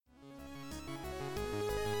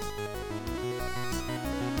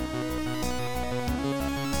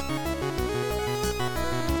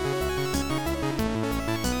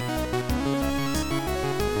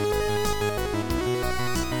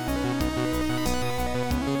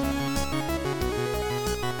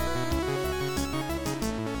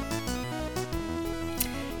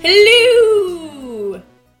Hello!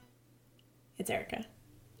 It's Erica.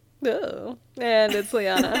 Oh, and it's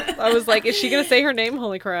Liana. I was like, is she going to say her name?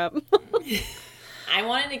 Holy crap. I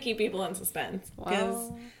wanted to keep people in suspense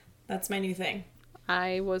because that's my new thing.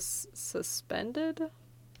 I was suspended.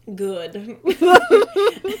 Good. It's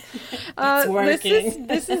working.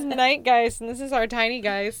 This is Night Geist, and this is our Tiny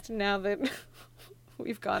Geist now that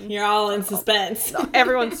we've gone. You're all in suspense.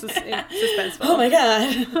 Everyone's in suspense. Oh my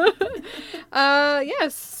god.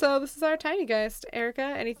 Yes, so this is our Tiny Geist. Erica,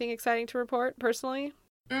 anything exciting to report personally?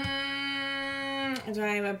 Do I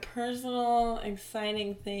have a personal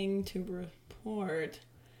exciting thing to report?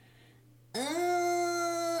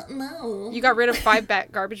 No. You got rid of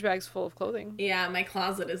 5 garbage bags full of clothing. Yeah, my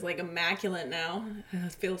closet is like immaculate now.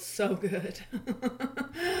 It feels so good.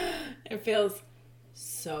 It feels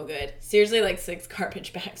so good. Seriously, like 6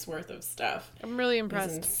 garbage bags worth of stuff. I'm really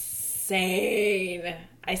impressed. It's insane.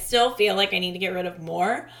 I still feel like I need to get rid of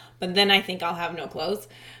more, but then I think I'll have no clothes.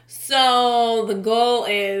 So the goal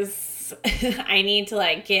is I need to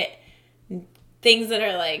like get things that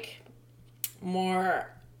are like more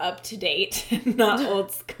up to date, not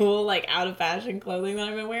old school, like out of fashion clothing that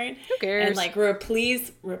I've been wearing. Who cares? And like replace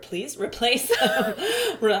them.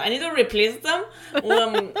 I need to replace them.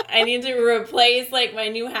 I need to replace like my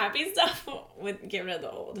new happy stuff with get rid of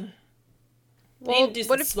the old. Well, I need to do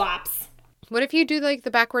some swaps. What if you do like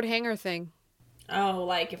the backward hanger thing? Oh,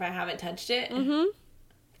 like if I haven't touched it? Mm-hmm.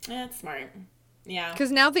 That's smart. Yeah.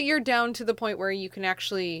 Because now that you're down to the point where you can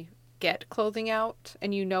actually get clothing out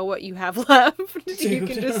and you know what you have left, you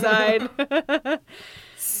can decide.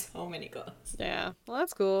 So many clothes. Yeah. Well,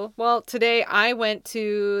 that's cool. Well, today I went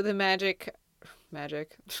to the Magic Eye.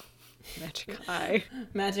 Magic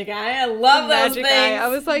Eye. I love those Magic things. Eye. I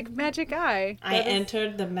was like, Magic Eye. I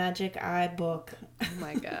entered the Magic Eye book. Oh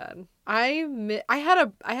my god. I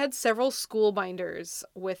had several school binders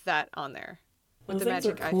with that on there. With Those the things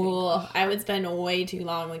Magic are Eye cool. thing. I would spend way too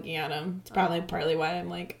long looking at them. It's probably partly why I'm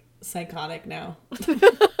like psychotic now.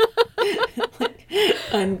 Like,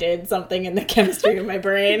 undid something in the chemistry of my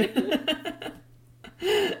brain.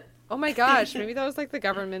 Oh my gosh, maybe that was like the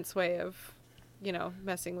government's way of,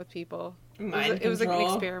 messing with people. It was like an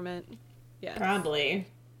experiment. Yeah. Probably.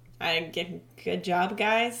 I get good job,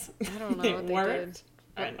 guys. I don't know what they did.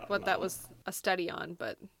 I don't know. That was a study on,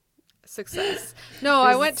 but success. No,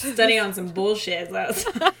 I went to study on some bullshit.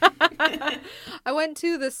 I went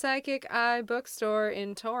to the Psychic Eye bookstore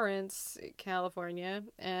in Torrance, California,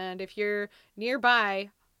 and if you're nearby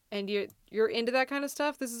and you're into that kind of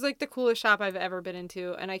stuff, this is like the coolest shop I've ever been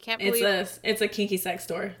into, and I can't believe it's a kinky sex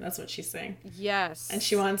store. That's what she's saying. Yes. And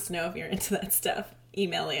she wants to know if you're into that stuff.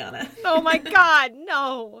 Email Liana. Oh my god,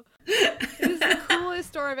 no. It is the coolest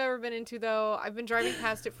store I've ever been into, though. I've been driving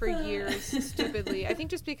past it for years, stupidly. I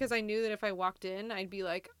think just because I knew that if I walked in, I'd be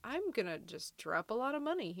like, I'm gonna just drop a lot of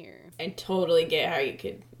money here. I totally get how you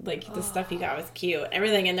could, like, the stuff you got was cute.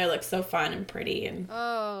 Everything in there looks so fun and pretty and...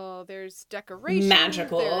 Oh, there's decoration.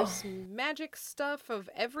 Magical. There's magic stuff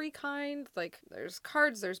of every kind. Like, there's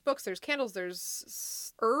cards, there's books, there's candles,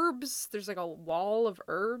 there's herbs. There's, like, a wall of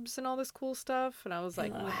herbs and all this cool stuff. And I was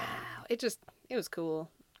like, wow. It was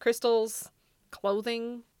cool. Crystals,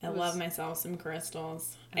 clothing. I love myself some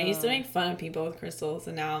crystals. I used to make fun of people with crystals,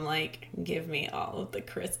 and now I'm like, give me all of the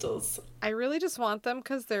crystals. I really just want them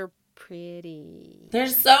because they're pretty. They're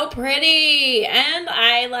so pretty! And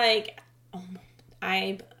I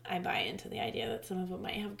buy into the idea that some of them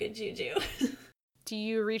might have good juju. Do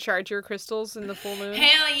you recharge your crystals in the full moon?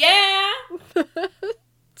 Hell yeah!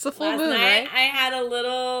 It's the full Last moon, night, right? I had a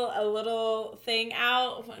little thing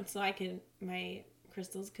out so my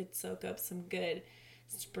crystals could soak up some good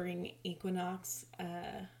spring equinox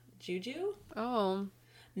juju. Oh.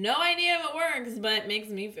 No idea if it works, but it makes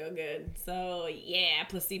me feel good. So yeah,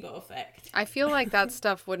 placebo effect. I feel like that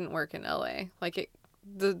stuff wouldn't work in LA. Like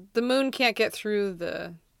the moon can't get through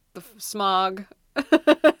the smog.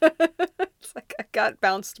 It's like I got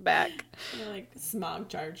bounced back. They're like smog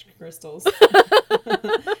charged crystals.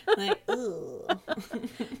 Like, ooh.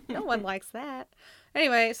 No one likes that.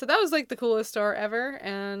 Anyway, so that was like the coolest store ever,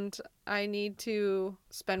 and I need to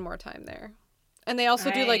spend more time there. And they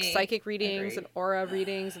also do like psychic readings and aura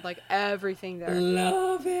readings and like everything there.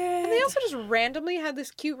 Love it. And they also just randomly had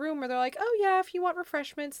this cute room where they're like, oh yeah, if you want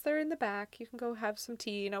refreshments, they're in the back. You can go have some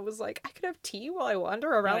tea. And I was like, I could have tea while I wander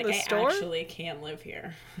around the store? I actually can live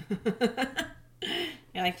here.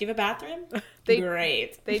 You're like, do you have a bathroom?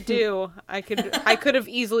 Great. They do. I could have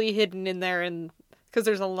easily hidden in there and because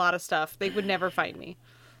there's a lot of stuff. They would never find me.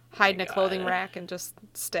 Hide in a clothing rack and just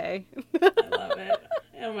stay. I love it.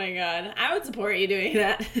 Oh my god. I would support you doing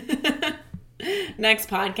that. Next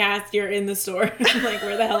podcast, you're in the store. Like,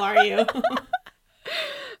 where the hell are you?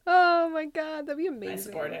 Oh my god, that'd be amazing. I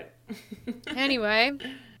support it. Anyway,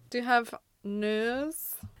 do you have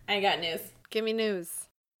news? I got news. Give me news.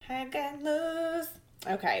 I got news.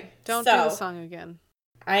 Okay. Don't do the song again.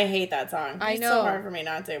 I hate that song. I It's know. so hard for me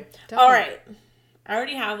not to. Don't. All right. I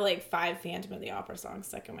already have like 5 Phantom of the Opera songs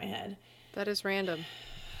stuck in my head. That is random.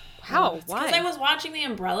 How? Why? Because I was watching the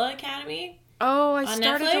Umbrella Academy. Oh, I on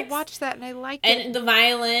started Netflix, to watch that and I liked it. And the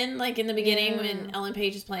violin, like in the beginning when Ellen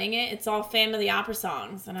Page is playing it, it's all Phantom of the Opera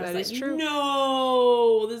songs. And I was like, true.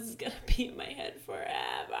 No, this is going to be in my head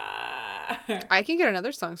forever. I can get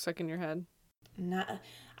another song stuck in your head.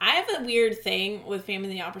 I have a weird thing with Phantom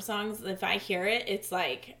of the Opera songs. If I hear it, it's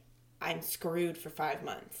like I'm screwed for 5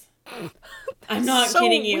 months. I'm not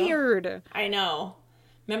kidding you. So weird. I know.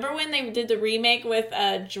 Remember when they did the remake with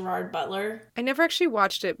Gerard Butler? I never actually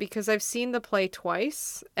watched it because I've seen the play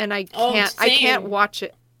twice and I same. can't watch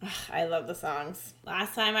it. Ugh, I love the songs.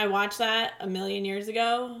 Last time I watched that a million years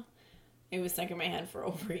ago, it was stuck in my head for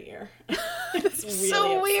over a year. It's really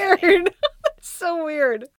so upsetting. weird. So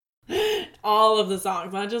weird. All of the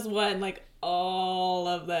songs, not just one, like all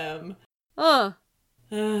of them.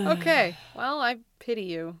 Okay. Well, I pity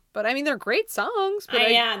you. But I mean, they're great songs.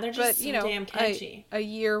 But yeah, they're just so damn catchy. A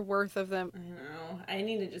year worth of them. I know. I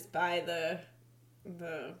need to just buy the.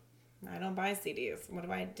 I don't buy CDs. What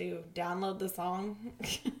do? Download the song?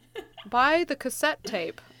 Buy the cassette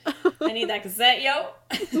tape. I need that cassette, yo.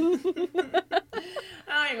 I don't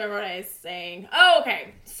remember what I was saying. Oh,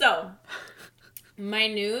 okay. So, my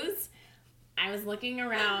news. I was looking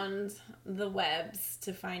around the webs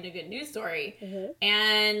to find a good news story,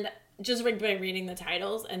 and just by reading the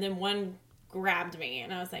titles, and then one grabbed me,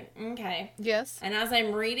 and I was like, okay. Yes. And as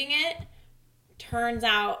I'm reading it, turns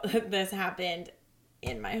out that this happened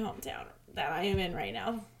in my hometown that I am in right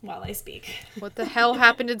now while I speak. What the hell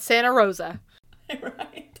happened in Santa Rosa?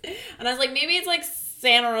 Right. And I was like, maybe it's like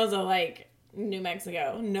Santa Rosa, like New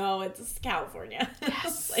Mexico. No, it's California.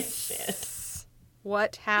 Yes. Like, shit.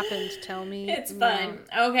 What happened? Tell me. It's fun.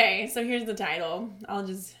 Okay, so here's the title. I'll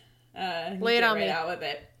just lay it on me. Out with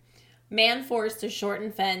it. Man forced to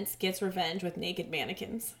shorten fence gets revenge with naked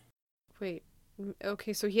mannequins. Wait.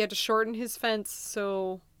 Okay, so he had to shorten his fence,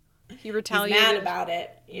 so he retaliated. He's mad about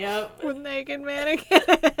it. Yep. With naked mannequins.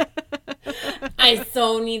 I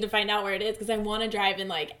so need to find out where it is because I want to drive and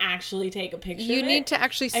like actually take a picture. You of need it. to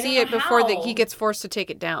actually see it before that he gets forced to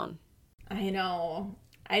take it down. I know.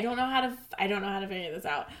 I don't know how to figure this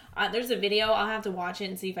out. There's a video. I'll have to watch it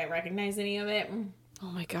and see if I recognize any of it.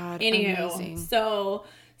 Oh my god! Anywho, amazing. So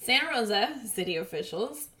Santa Rosa city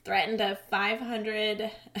officials threatened a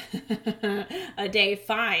 $500 a day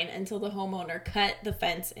fine until the homeowner cut the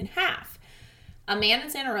fence in half. A man in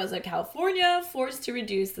Santa Rosa, California, forced to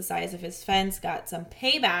reduce the size of his fence, got some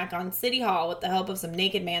payback on City Hall with the help of some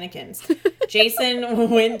naked mannequins. Jason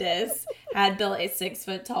Windus had built a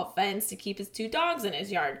 6-foot-tall fence to keep his 2 dogs in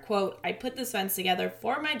his yard. Quote, I put this fence together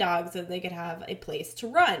for my dogs so they could have a place to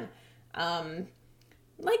run.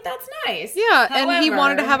 Like, that's nice. Yeah, However, and he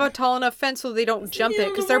wanted to have a tall enough fence so they don't jump it,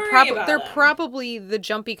 because they're probably the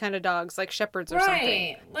jumpy kind of dogs, like shepherds or something.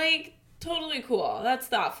 Right, like, totally cool. That's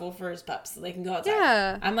thoughtful for his pups so they can go outside.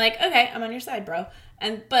 Yeah. I'm like, okay, I'm on your side, bro.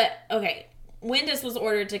 But, okay, Windus was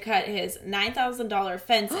ordered to cut his $9,000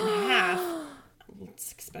 fence in half.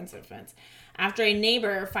 It's expensive fence. After a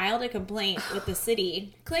neighbor filed a complaint with the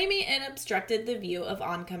city, claiming it obstructed the view of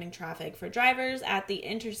oncoming traffic for drivers at the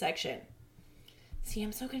intersection. See,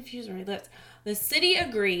 I'm so confused where he lives. The city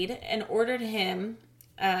agreed and ordered him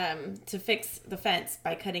to fix the fence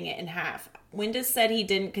by cutting it in half. Windus said he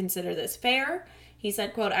didn't consider this fair. He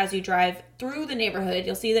said, quote, as you drive through the neighborhood,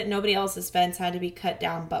 you'll see that nobody else's fence had to be cut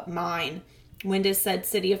down but mine. Windus said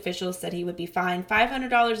city officials said he would be fined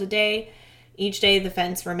 $500 a day. Each day the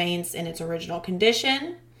fence remains in its original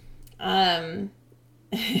condition. They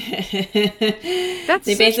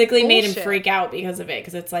basically made him freak out because of it,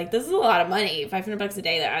 because it's like, this is a lot of money. $500 a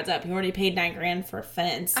day, that adds up. He already paid $9,000 for a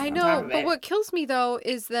fence. I know, but what kills me though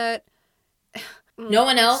is that no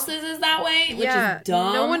one else's is that way, which is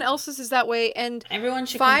dumb. No one else's is that way, and everyone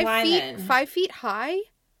should comply then. 5 feet high.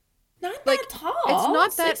 Not that tall. It's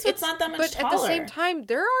not that. 6 foot's not that much but taller. At the same time,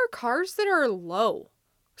 there are cars that are low.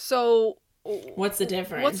 So what's the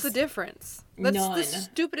difference? What's the difference? That's None. the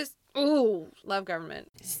stupidest. Ooh, love government.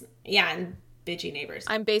 Yeah, and bitchy neighbors.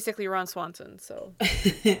 I'm basically Ron Swanson, so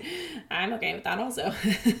I'm okay with that also.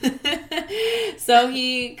 So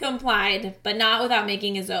he complied, but not without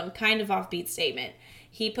making his own kind of offbeat statement.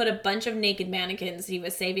 He put a bunch of naked mannequins he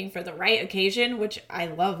was saving for the right occasion, which I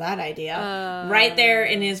love that idea, right there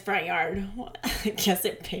in his front yard. I guess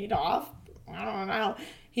it paid off. I don't know.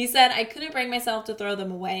 He said, I couldn't bring myself to throw them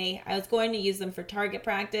away. I was going to use them for target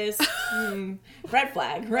practice. Red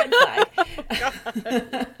flag.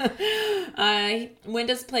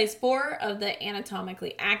 Windass placed 4 of the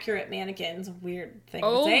anatomically accurate mannequins, weird thing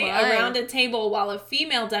to say, around a table while a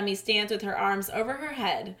female dummy stands with her arms over her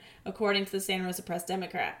head, according to the Santa Rosa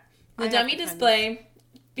Press-Democrat. The dummy display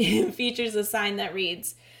features a sign that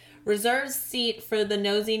reads, reserved seat for the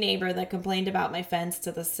nosy neighbor that complained about my fence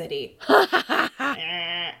to the city.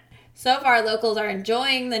 So far, locals are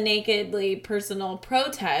enjoying the nakedly personal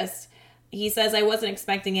protest. He says, I wasn't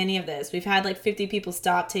expecting any of this. We've had like 50 people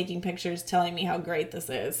stop taking pictures telling me how great this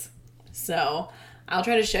is. So I'll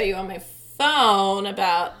try to show you on my phone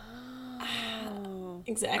about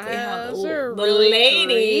exactly how the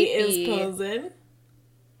lady is posing.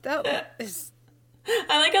 That is...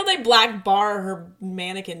 I like how they black bar her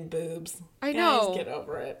mannequin boobs. I know. Guys, get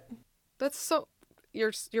over it. That's so...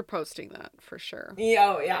 You're posting that for sure.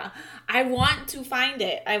 Yeah. I want to find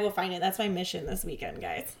it. I will find it. That's my mission this weekend,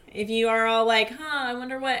 guys. If you are all like, I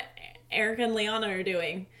wonder what Erica and Liana are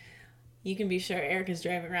doing, you can be sure Erica's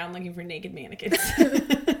driving around looking for naked mannequins.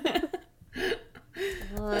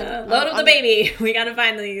 Load up the baby. We gotta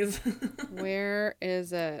find these. Where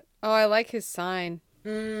is it? Oh, I like his sign.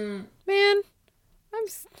 Man,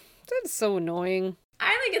 that's so annoying.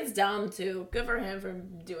 I think it's dumb too. Good for him for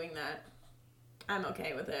doing that. I'm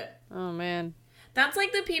okay with it. Oh, man. That's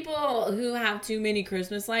like the people who have too many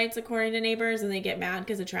Christmas lights, according to neighbors, and they get mad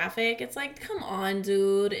because of traffic. It's like, come on,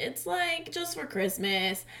 dude. It's like just for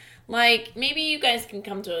Christmas. Like, maybe you guys can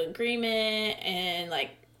come to an agreement and like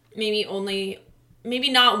maybe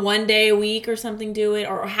not one day a week or something do it,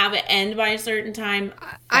 or have it end by a certain time.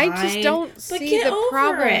 I just don't see the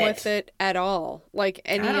problem with it at all. Like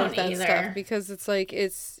any of that stuff, because it's like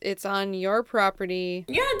it's on your property.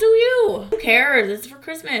 Yeah, do you? Who cares? It's for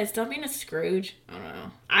Christmas. Stop being a Scrooge. I don't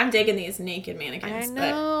know. I'm digging these naked mannequins. I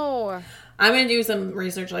know. I'm going to do some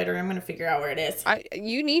research later. I'm going to figure out where it is.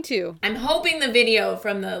 You need to. I'm hoping the video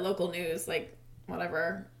from the local news, like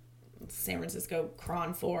whatever, San Francisco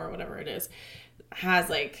Cron 4 or whatever it is, has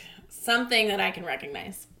like something that I can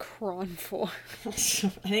recognize. Cron 4. I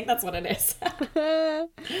think that's what it is. Okay,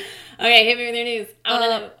 hit me with your news.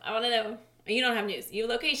 I want to know. You don't have news. You have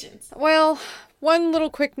locations. Well, one little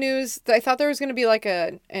quick news. I thought there was going to be like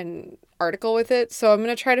an article with it, so I'm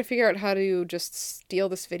going to try to figure out how to just steal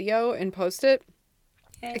this video and post it.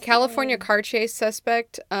 A California car chase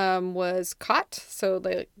suspect was caught. So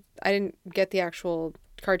I didn't get the actual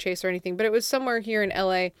car chase or anything, but it was somewhere here in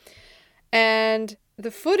LA. And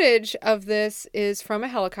the footage of this is from a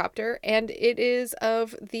helicopter, and it is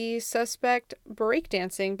of the suspect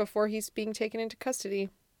breakdancing before he's being taken into custody.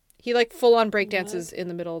 He like full on breakdances in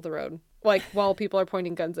the middle of the road, like while people are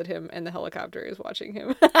pointing guns at him and the helicopter is watching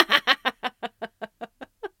him.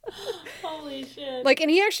 Holy shit. Like,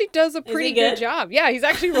 and he actually does a pretty good job. Yeah, he's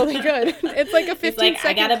actually really good. It's like a 15-second clip.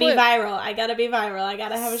 I gotta be viral. I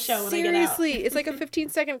gotta have a show when I get out. Seriously, it's like a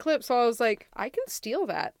 15-second clip. So I was like, I can steal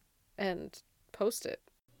that and post it.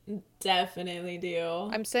 Definitely do.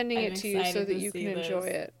 I'm sending it to you so that you can enjoy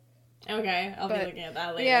it. Okay, I'll be looking at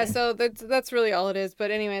that later. Yeah, so that's really all it is. But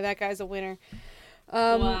anyway, that guy's a winner.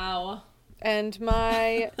 Wow. And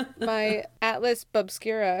my Atlas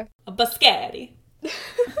Bubscura. A Buscari.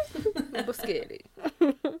 Buscari.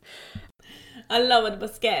 I love it,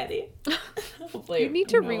 Buscari. You need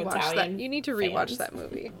to rewatch that. You need to rewatch that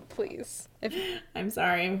movie, please. I'm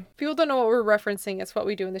sorry. People don't know what we're referencing. It's What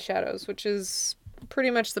We Do in the Shadows, which is pretty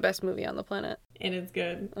much the best movie on the planet. It is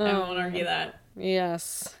good. I won't argue that.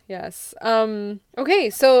 Yes. Okay,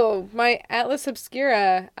 so my Atlas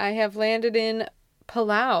Obscura, I have landed in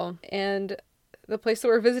Palau, and the place that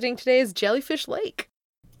we're visiting today is Jellyfish Lake.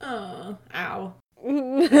 Oh, ow.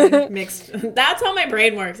 Mixed. That's how my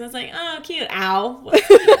brain works. I was like, oh, cute. Ow. What's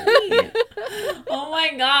that mean? Oh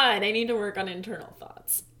my god. I need to work on internal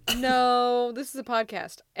thoughts. No, this is a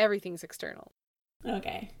podcast. Everything's external.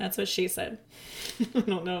 Okay, that's what she said. I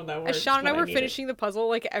don't know if that works. As Sean and I were finishing the puzzle,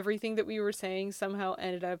 like everything that we were saying somehow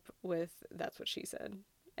ended up with that's what she said.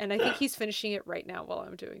 And I think he's finishing it right now while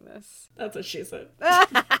I'm doing this. That's what she said.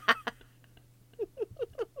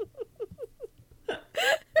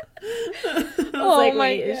 Oh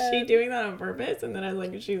my God. Is she doing that on purpose? And then I was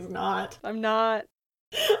like, she's not. I'm not.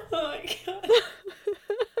 Oh my god.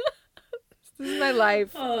 This is my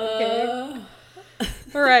life. Okay.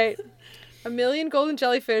 All right. 1 million golden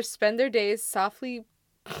jellyfish spend their days softly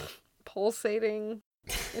pulsating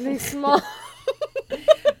in a small...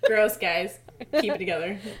 Gross, guys. Keep it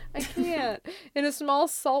together. I can't. In a small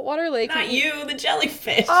saltwater lake. Not you, the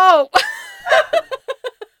jellyfish. Oh!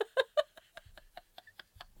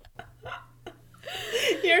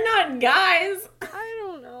 You're not guys. I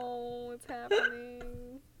don't know what's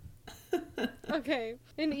happening. Okay.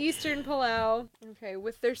 In eastern Palau,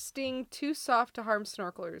 with their sting too soft to harm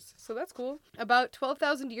snorkelers. So that's cool. About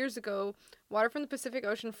 12,000 years ago, water from the Pacific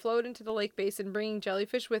Ocean flowed into the lake basin, bringing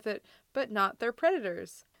jellyfish with it, but not their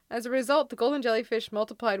predators. As a result, the golden jellyfish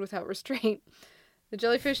multiplied without restraint. The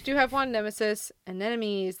jellyfish do have one nemesis,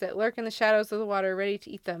 anemones that lurk in the shadows of the water ready to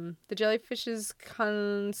eat them. The jellyfish's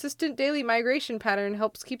consistent daily migration pattern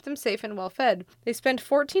helps keep them safe and well fed. They spend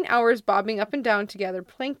 14 hours bobbing up and down to gather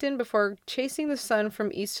plankton before chasing the sun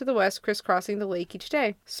from east to the west, crisscrossing the lake each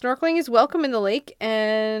day. Snorkeling is welcome in the lake,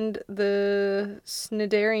 and the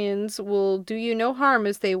cnidarians will do you no harm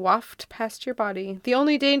as they waft past your body. The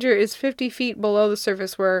only danger is 50 feet below the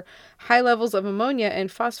surface, where high levels of ammonia and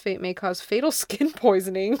phosphate may cause fatal skin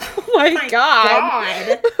poisoning. Oh my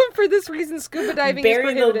god. For this reason, scuba diving is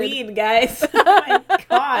prohibited. Bury the lead, guys. Oh my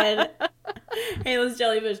god. Hey, those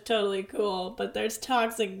jellyfish totally cool, but there's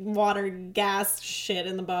toxic water gas shit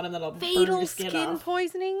in the bottom that'll burn your skin off.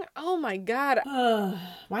 Poisoning? Oh my god.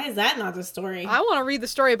 Why is that not the story? I want to read the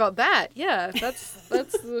story about that. Yeah, that's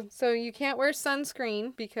so you can't wear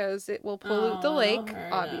sunscreen because it will pollute the lake,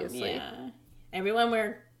 obviously. Yeah. Everyone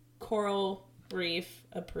wear Coral Reef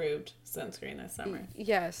approved sunscreen this summer.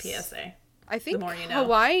 Yes. PSA. I think the more you know.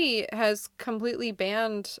 Hawaii has completely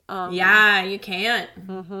banned. Yeah, you can't.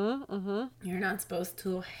 Mm-hmm. You're not supposed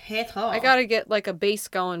to at all. I gotta get like a base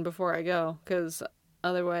going before I go, because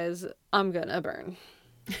otherwise I'm gonna burn.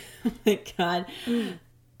 Oh my god.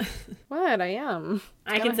 What? I am.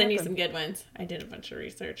 I can send you some good ones. I did a bunch of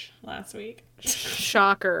research last week.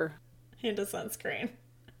 Shocker. Into sunscreen.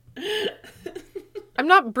 I'm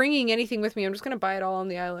not bringing anything with me. I'm just gonna buy it all on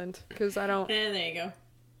the island because I don't. And there you go.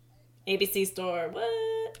 ABC store.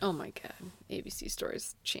 What? Oh my god. ABC store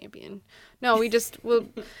is champion. No, we just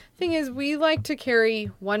thing is, we like to carry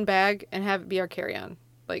one bag and have it be our carry-on.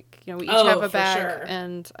 Like, you know, we each have a bag, sure.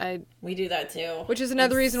 And we do that too. Which is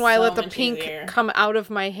another reason why I let the pink come out of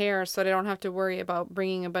my hair, so that I don't have to worry about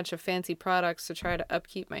bringing a bunch of fancy products to try to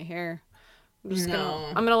upkeep my hair.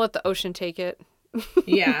 I'm gonna let the ocean take it.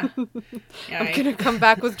 Yeah. I'm gonna come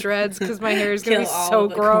back with dreads because my hair is gonna be so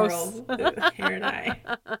gross. Hair dye.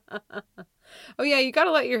 Oh yeah, you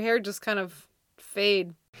gotta let your hair just kind of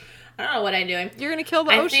fade. I don't know what I'm doing. You're gonna kill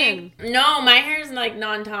the ocean. No, my hair is like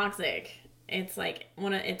non-toxic. It's like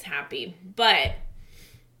it's happy, but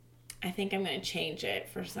I think I'm gonna change it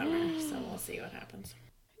for summer. So we'll see what happens.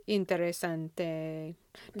 Interesante.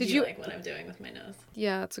 Did you like what I'm doing with my nose?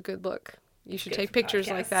 Yeah, it's a good look. You should take pictures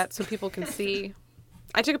like that so people can see.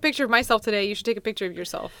 I took a picture of myself today. You should take a picture of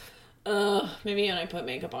yourself. Maybe when I put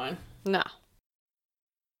makeup on. No.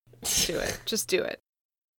 Do it. Just do it.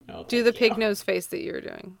 Oh, do the pig nose face that you were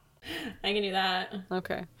doing. I can do that.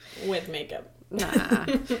 Okay. With makeup.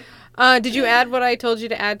 Nah. Did you add what I told you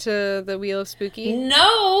to add to the Wheel of Spooky?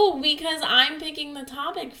 No, because I'm picking the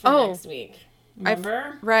topic for next week.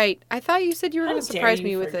 Remember? Right. I thought you said you were going to surprise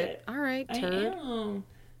me with it. All right, turd. I am.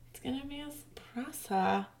 It's going to be a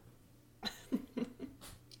surprise.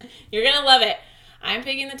 You're going to love it. I'm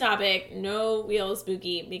picking the topic, no Wheel of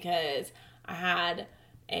Spooky, because I had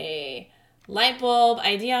a light bulb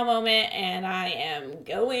idea moment and I am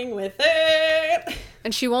going with it.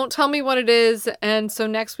 And she won't tell me what it is, and so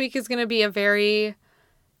next week is going to be a very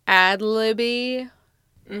ad-libby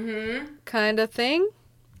kind of thing.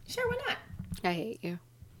 Sure, why not? I hate you.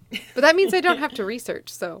 But that means I don't have to research,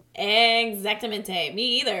 so. Exactamente.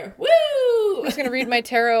 Me either. Woo! I'm just going to read my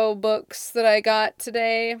tarot books that I got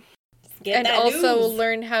today. Get that also news.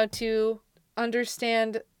 Learn how to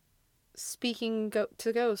understand speaking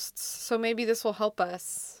to ghosts. So maybe this will help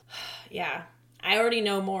us. Yeah. I already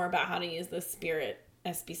know more about how to use the Spirit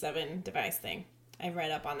SB7 device thing. I've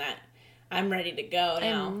read up on that. I'm ready to go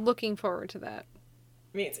now. I'm looking forward to that.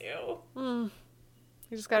 Me too. You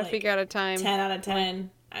just got to figure out a time. 10 out of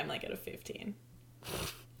 10. I'm like at a 15.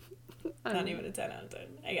 Not even a 10 out of 10.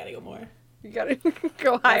 I gotta go more. You gotta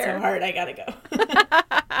go higher. That's how hard I gotta go.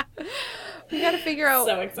 We gotta figure out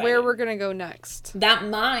where we're gonna go next. That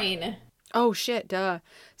mine. Oh shit, duh.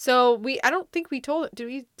 So I don't think we told it.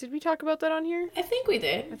 Did we talk about that on here? I think we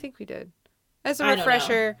did. I think we did. As a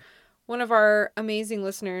refresher, one of our amazing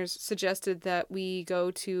listeners suggested that we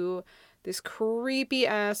go to this creepy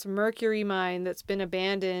ass mercury mine that's been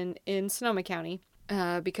abandoned in Sonoma County.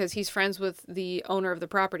 Because he's friends with the owner of the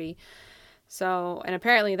property. So, and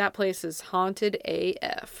apparently that place is haunted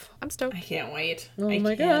AF. I'm stoked. I can't wait. Oh my God.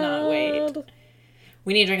 I cannot wait.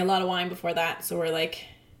 We need to drink a lot of wine before that, so we're like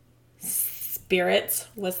spirits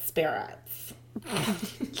with spirits.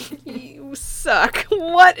 You suck.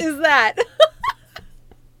 What is that?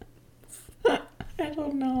 I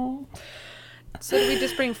don't know. So do we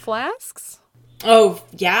just bring flasks? Oh,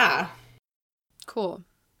 yeah. Cool.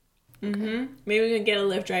 Mm-hmm. Maybe we can get a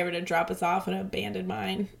Lyft driver to drop us off at an abandoned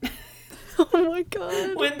mine. Oh my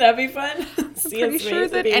god. Wouldn't that be fun? I'm pretty sure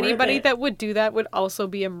that anybody that would do that would also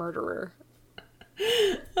be a murderer.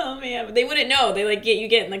 Oh man, but they wouldn't know. They like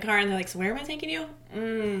get in the car and they're like, so where am I taking you?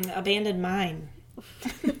 Abandoned mine.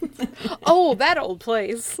 Oh, that old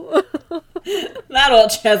place. That old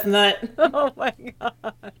chestnut. Oh my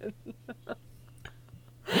god.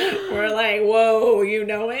 We're like, whoa, you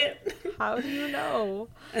know it? How do you know?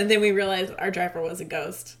 And then we realized our driver was a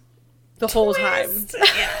ghost. The whole time.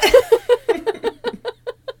 Yeah.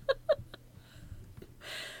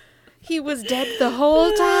 He was dead the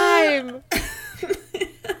whole time.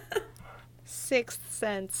 Sixth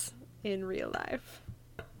Sense in real life.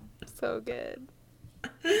 So good.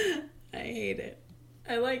 I hate it.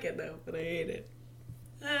 I like it though, but I hate it.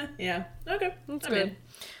 Yeah. Okay. That's I'm good. in.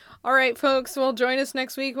 All right, folks. Well, join us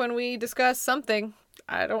next week when we discuss something.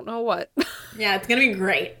 I don't know what. Yeah, it's gonna be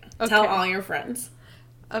great. Okay. Tell all your friends.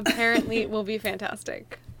 Apparently, it will be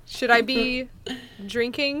fantastic. Should I be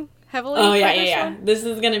drinking heavily? Oh for yeah, this yeah. one? This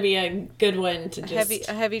is gonna be a good one to just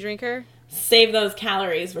A heavy drinker. save those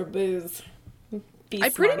calories for booze. Be I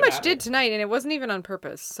pretty smart much about did it. tonight, and it wasn't even on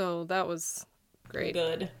purpose. So that was great.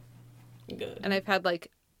 Good. And I've had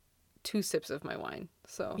like 2 sips of my wine.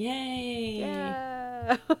 So Yay.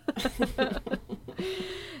 yeah.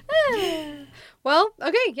 Well,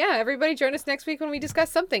 okay, yeah. Everybody join us next week when we discuss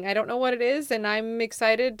something. I don't know what it is, and I'm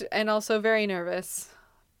excited and also very nervous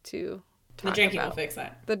to The talk drinking about. will fix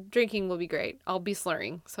that. The drinking will be great. I'll be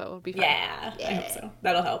slurring, so it'll be fun. Yeah, I hope so.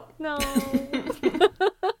 That'll help. No.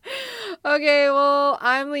 Okay, well,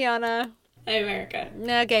 I'm Liana. Hey, America.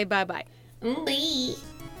 Okay, bye-bye. Bye.